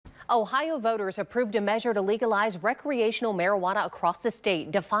Ohio voters approved a measure to legalize recreational marijuana across the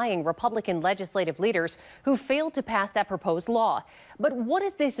state, defying Republican legislative leaders who failed to pass that proposed law. But what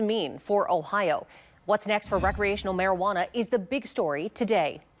does this mean for Ohio? What's next for recreational marijuana is the big story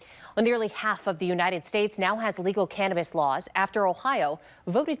today. Well, nearly half of the United States now has legal cannabis laws after Ohio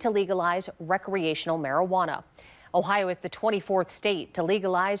voted to legalize recreational marijuana. Ohio is the 24th state to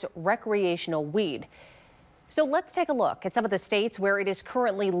legalize recreational weed. So let's take a look at some of the states where it is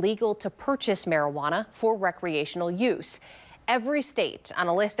currently legal to purchase marijuana for recreational use. Every state on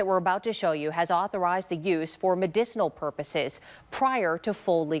a list that we're about to show you has authorized the use for medicinal purposes prior to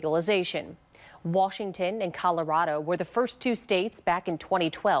full legalization. Washington and Colorado were the first two states back in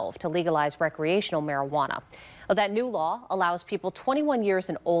 2012 to legalize recreational marijuana. That new law allows people 21 years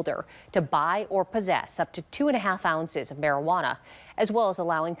and older to buy or possess up to 2.5 ounces of marijuana, as well as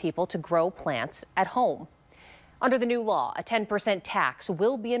allowing people to grow plants at home. Under the new law, a 10% tax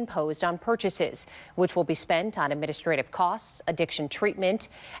will be imposed on purchases, which will be spent on administrative costs, addiction treatment,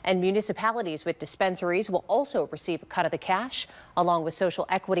 and municipalities with dispensaries will also receive a cut of the cash, along with social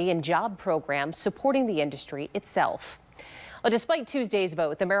equity and job programs supporting the industry itself. Well, despite Tuesday's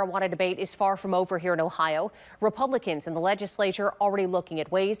vote, the marijuana debate is far from over here in Ohio. Republicans in the legislature are already looking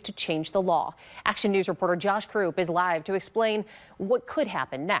at ways to change the law. Action News reporter Josh Krupp is live to explain what could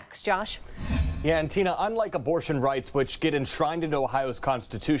happen next. Josh? Yeah, and Tina, unlike abortion rights, which get enshrined into Ohio's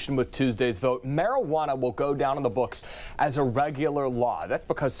Constitution with Tuesday's vote, marijuana will go down in the books as a regular law. That's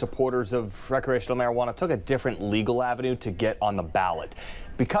because supporters of recreational marijuana took a different legal avenue to get on the ballot.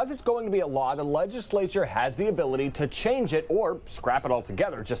 Because it's going to be a law, the legislature has the ability to change it or scrap it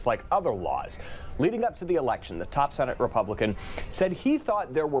altogether, just like other laws. Leading up to the election, the top Senate Republican said he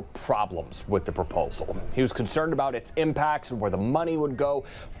thought there were problems with the proposal. He was concerned about its impacts and where the money would go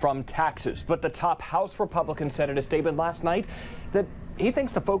from taxes. But the top House Republican said in a statement last night that he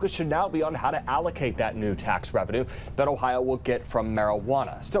thinks the focus should now be on how to allocate that new tax revenue that Ohio will get from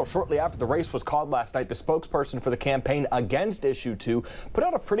marijuana. Still, shortly after the race was called last night, the spokesperson for the campaign against Issue 2 put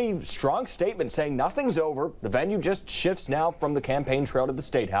out a pretty strong statement saying nothing's over. The venue just shifts now from the campaign trail to the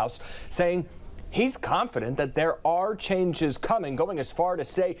State House, saying he's confident that there are changes coming, going as far to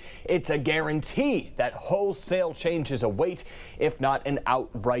say it's a guarantee that wholesale changes await, if not an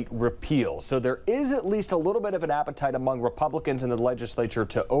outright repeal. So there is at least a little bit of an appetite among Republicans in the legislature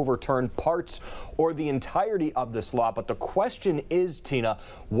to overturn parts or the entirety of this law. But the question is, Tina,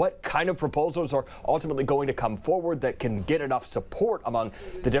 what kind of proposals are ultimately going to come forward that can get enough support among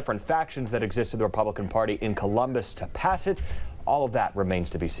the different factions that exist in the Republican Party in Columbus to pass it? All of that remains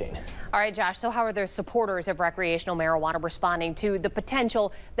to be seen. All right, Josh, so how are the supporters of recreational marijuana responding to the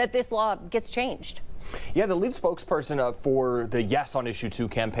potential that this law gets changed? Yeah, the lead spokesperson for the Yes on Issue 2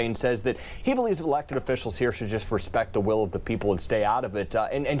 campaign says that he believes elected officials here should just respect the will of the people and stay out of it.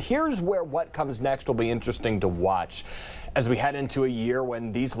 And here's where what comes next will be interesting to watch as we head into a year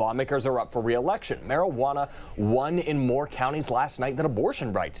when these lawmakers are up for re-election. Marijuana won in more counties last night than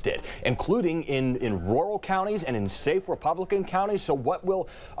abortion rights did, including in rural counties and in safe Republican counties. So what will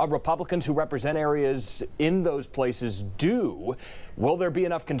Republicans who represent areas in those places do? Will there be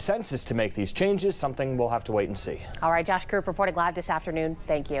enough consensus to make these changes? Something we'll have to wait and see. All right, Josh Krupp reporting live this afternoon.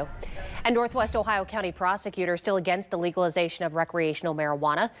 Thank you. And Northwest Ohio County prosecutors still against the legalization of recreational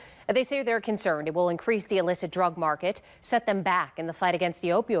marijuana. They say they're concerned it will increase the illicit drug market, set them back in the fight against the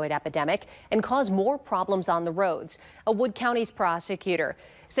opioid epidemic, and cause more problems on the roads. A Wood County's prosecutor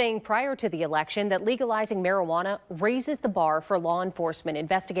saying prior to the election that legalizing marijuana raises the bar for law enforcement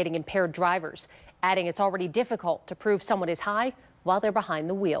investigating impaired drivers, adding it's already difficult to prove someone is high while they're behind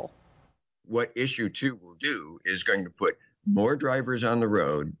the wheel. What Issue 2 will do is going to put more drivers on the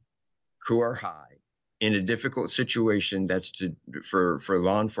road who are high in a difficult situation that's for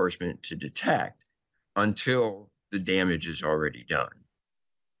law enforcement to detect until the damage is already done.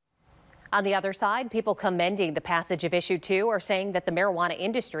 On the other side, people commending the passage of Issue 2 are saying that the marijuana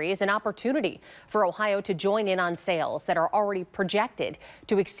industry is an opportunity for Ohio to join in on sales that are already projected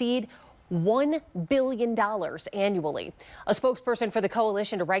to exceed $1 billion annually. A spokesperson for the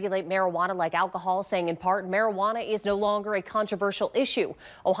coalition to regulate marijuana like alcohol saying in part marijuana is no longer a controversial issue.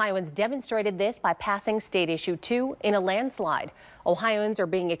 Ohioans demonstrated this by passing State Issue 2 in a landslide. Ohioans are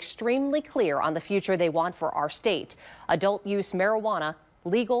being extremely clear on the future they want for our state. Adult use marijuana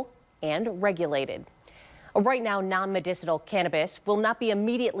legal and regulated. Right now, non-medicinal cannabis will not be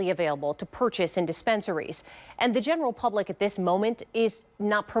immediately available to purchase in dispensaries. And the general public at this moment is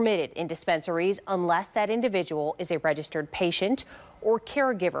not permitted in dispensaries unless that individual is a registered patient or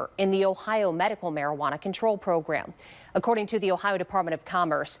caregiver in the Ohio Medical Marijuana Control Program. According to the Ohio Department of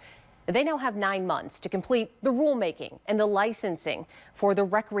Commerce, They now have 9 months to complete the rulemaking and the licensing for the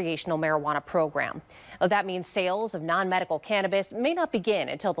recreational marijuana program. That means sales of non-medical cannabis may not begin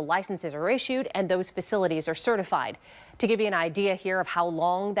until the licenses are issued and those facilities are certified. To give you an idea here of how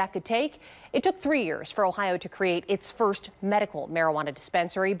long that could take, it took 3 years for Ohio to create its first medical marijuana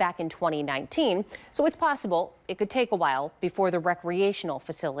dispensary back in 2019. So it's possible it could take a while before the recreational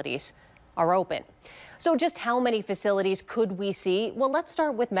facilities are open. So just how many facilities could we see? Well, let's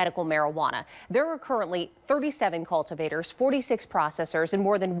start with medical marijuana. There are currently 37 cultivators, 46 processors, and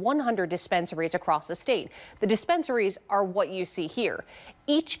more than 100 dispensaries across the state. The dispensaries are what you see here.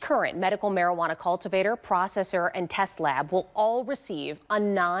 Each current medical marijuana cultivator, processor, and test lab will all receive a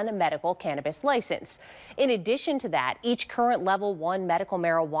non-medical cannabis license. In addition to that, each current level 1 medical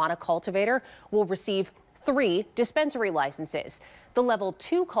marijuana cultivator will receive 3 dispensary licenses. The level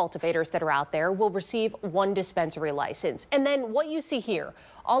 2 cultivators that are out there will receive 1 dispensary license. And then what you see here,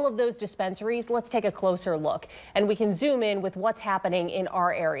 all of those dispensaries, let's take a closer look and we can zoom in with what's happening in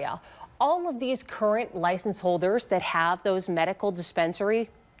our area. All of these current license holders that have those medical dispensary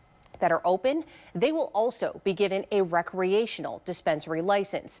that are open, they will also be given a recreational dispensary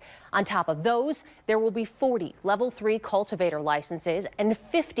license. On top of those, there will be 40 level 3 cultivator licenses and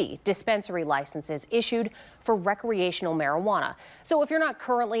 50 dispensary licenses issued for recreational marijuana. So if you're not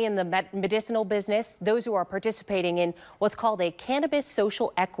currently in the medicinal business, those who are participating in what's called a cannabis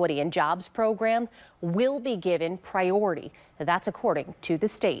social equity and jobs program will be given priority. That's according to the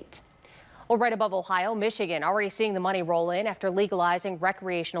state. Well, right above Ohio, Michigan already seeing the money roll in after legalizing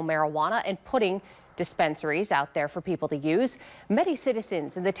recreational marijuana and putting dispensaries out there for people to use. Many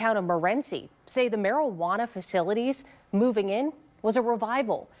citizens in the town of Morenci say the marijuana facilities moving in was a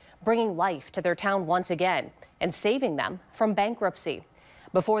revival, bringing life to their town once again and saving them from bankruptcy.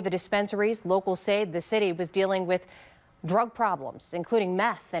 Before the dispensaries, locals say the city was dealing with drug problems, including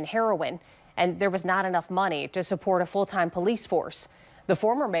meth and heroin, and there was not enough money to support a full-time police force. The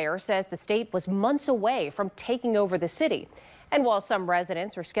former mayor says the state was months away from taking over the city. And while some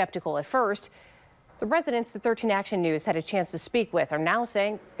residents were skeptical at first, the residents that 13 Action News had a chance to speak with are now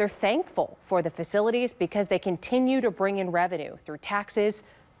saying they're thankful for the facilities because they continue to bring in revenue through taxes,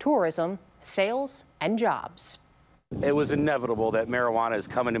 tourism, sales, and jobs. It was inevitable that marijuana is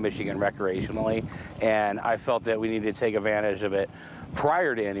coming to Michigan recreationally, and I felt that we needed to take advantage of it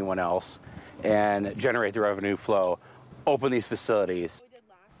prior to anyone else and generate the revenue flow. Open these facilities.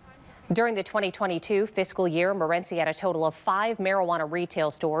 During the 2022 fiscal year, Morenci had a total of 5 marijuana retail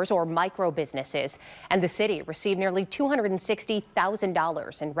stores or micro businesses, and the city received nearly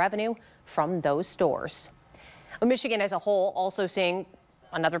 $260,000 in revenue from those stores. Michigan as a whole also seeing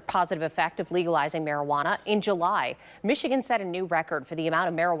another positive effect of legalizing marijuana. In July, Michigan set a new record for the amount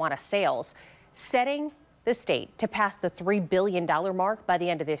of marijuana sales, setting the state to pass the $3 billion mark by the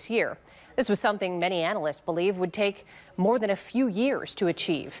end of this year. This was something many analysts believe would take more than a few years to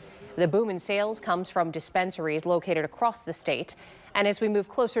achieve. The boom in sales comes from dispensaries located across the state. And as we move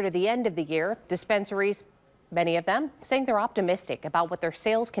closer to the end of the year, dispensaries, many of them, saying they're optimistic about what their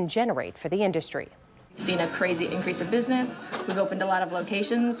sales can generate for the industry. We've seen a crazy increase of business. We've opened a lot of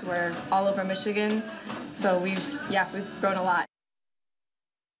locations. We're all over Michigan. So we've grown a lot.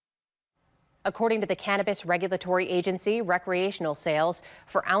 According to the Cannabis Regulatory Agency, recreational sales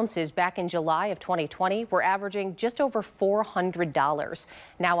for ounces back in July of 2020 were averaging just over $400.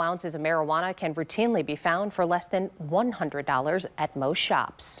 Now ounces of marijuana can routinely be found for less than $100 at most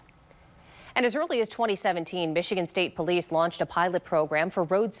shops. And as early as 2017, Michigan State Police launched a pilot program for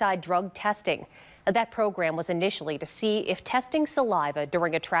roadside drug testing. That program was initially to see if testing saliva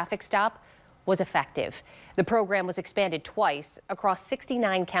during a traffic stop was effective. The program was expanded twice across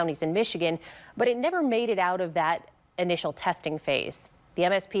 69 counties in Michigan, but it never made it out of that initial testing phase. The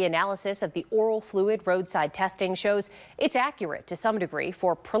MSP analysis of the oral fluid roadside testing shows it's accurate to some degree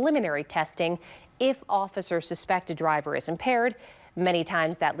for preliminary testing if officers suspect a driver is impaired. Many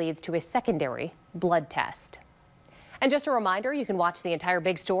times that leads to a secondary blood test. And just a reminder, you can watch the entire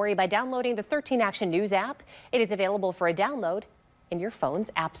big story by downloading the 13 Action News app. It is available for a download in your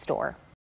phone's app store.